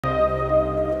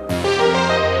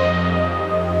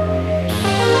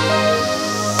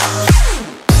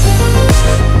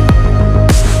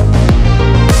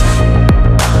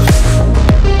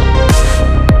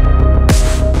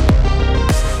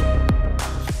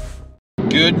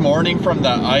Good morning from the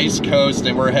ice coast,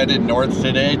 and we're headed north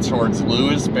today towards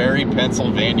Lewisberry,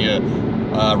 Pennsylvania.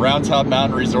 Roundtop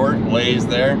Mountain Resort lays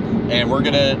there, and we're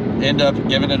gonna end up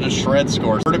giving it a shred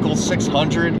score. Vertical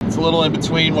 600. It's a little in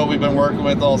between what we've been working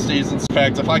with all seasons. In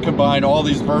fact, if I combine all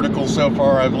these verticals so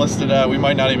far I've listed out, we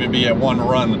might not even be at one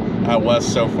run out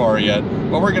west so far yet.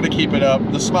 But we're gonna keep it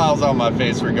up. The smile's on my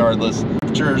face regardless.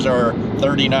 Temperatures are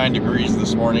 39 degrees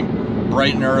this morning.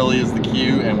 Bright and early is the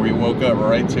cue, and we woke up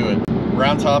right to it.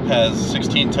 Roundtop has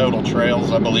 16 total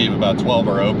trails. I believe about 12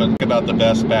 are open. About the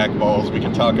best back balls. We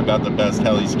can talk about the best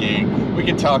heli skiing. We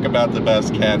can talk about the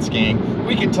best cat skiing.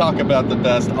 We can talk about the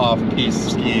best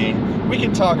off-piste skiing. We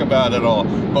can talk about it all.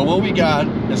 But what we got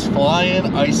is flying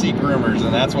icy groomers,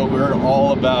 and that's what we're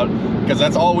all about, because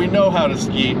that's all we know how to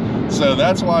ski. So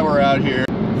that's why we're out here.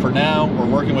 For now, we're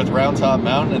working with Roundtop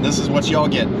Mountain, and this is what y'all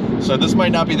get. So this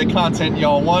might not be the content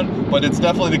y'all want, but it's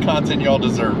definitely the content y'all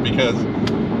deserve, because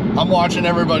I'm watching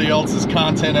everybody else's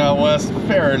content out west.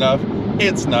 Fair enough.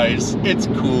 It's nice, it's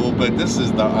cool, but this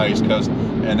is the ice coast,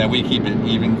 and then we keep it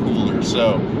even cooler.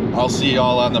 So I'll see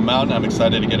y'all on the mountain. I'm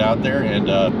excited to get out there,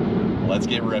 and let's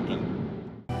get ripping.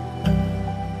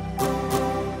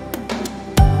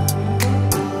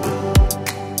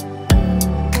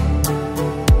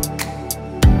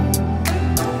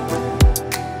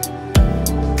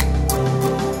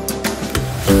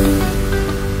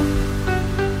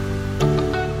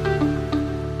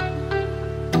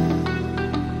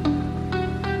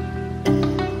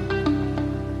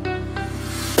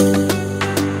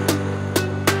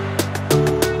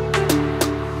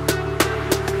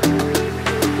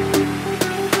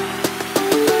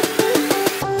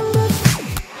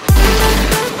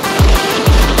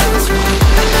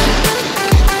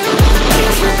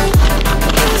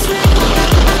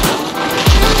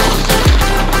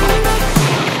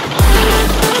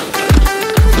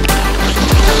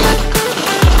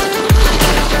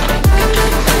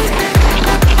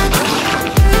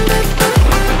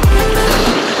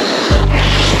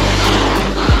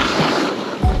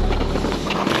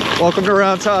 Welcome to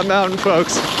Roundtop Mountain,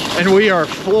 folks, and we are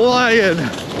flying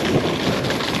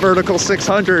vertical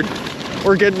 600.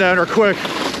 We're getting down here quick.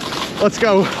 Let's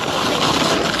go.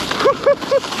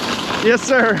 Yes,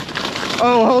 sir.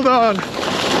 Oh, hold on.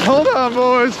 Hold on,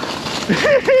 boys.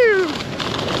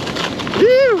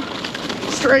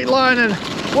 Straight lining.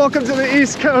 Welcome to the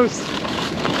East Coast.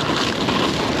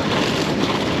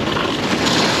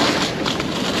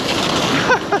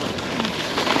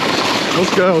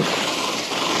 Let's go.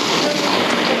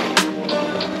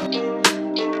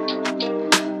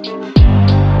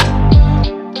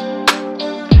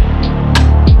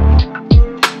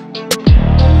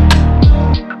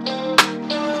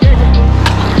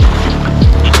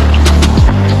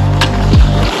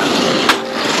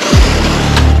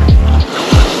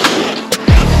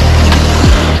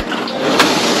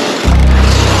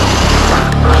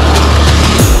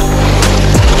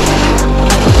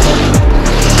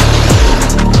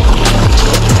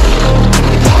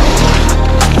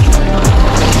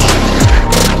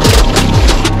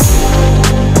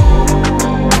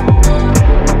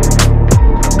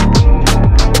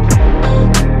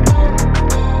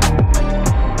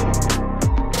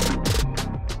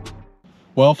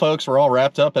 Well, folks, we're all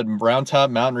wrapped up at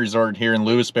Roundtop Mountain Resort here in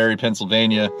Lewisberry,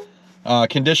 Pennsylvania.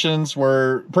 Conditions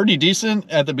were pretty decent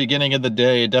at the beginning of the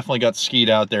day. It definitely got skied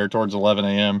out there towards 11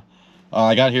 a.m.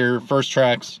 I got here first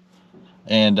tracks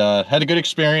and had a good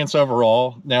experience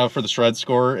overall. Now for the shred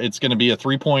score, it's going to be a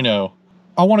 3.0.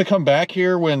 I want to come back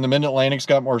here when the Mid-Atlantic's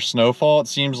got more snowfall. It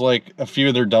seems like a few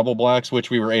of their double blacks, which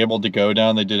we were able to go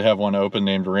down, they did have one open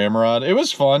named Ramrod. It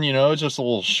was fun, you know, just a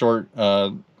little short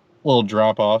little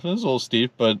drop off. It was a little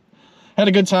steep, but had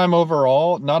a good time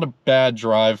overall. Not a bad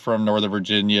drive from Northern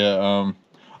Virginia.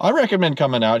 I recommend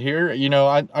coming out here. You know,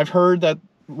 I've heard that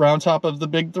Roundtop of the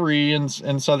big three in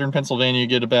southern Pennsylvania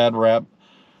get a bad rap.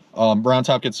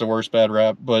 Roundtop gets the worst bad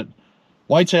rap, but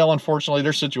Whitetail, unfortunately,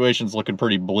 their situation's looking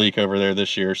pretty bleak over there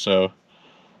this year, so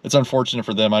it's unfortunate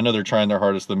for them. I know they're trying their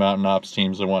hardest, the mountain ops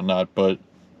teams and whatnot, but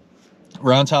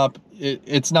Roundtop,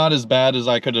 it's not as bad as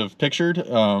I could have pictured.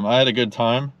 I had a good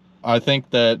time. I think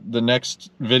that the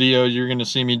next video you're going to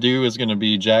see me do is going to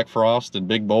be Jack Frost and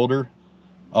Big Boulder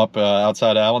up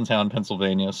outside Allentown,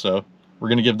 Pennsylvania. So we're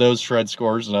going to give those shred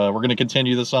scores. We're going to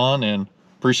continue this on, and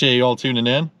appreciate you all tuning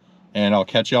in, and I'll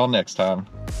catch y'all next time.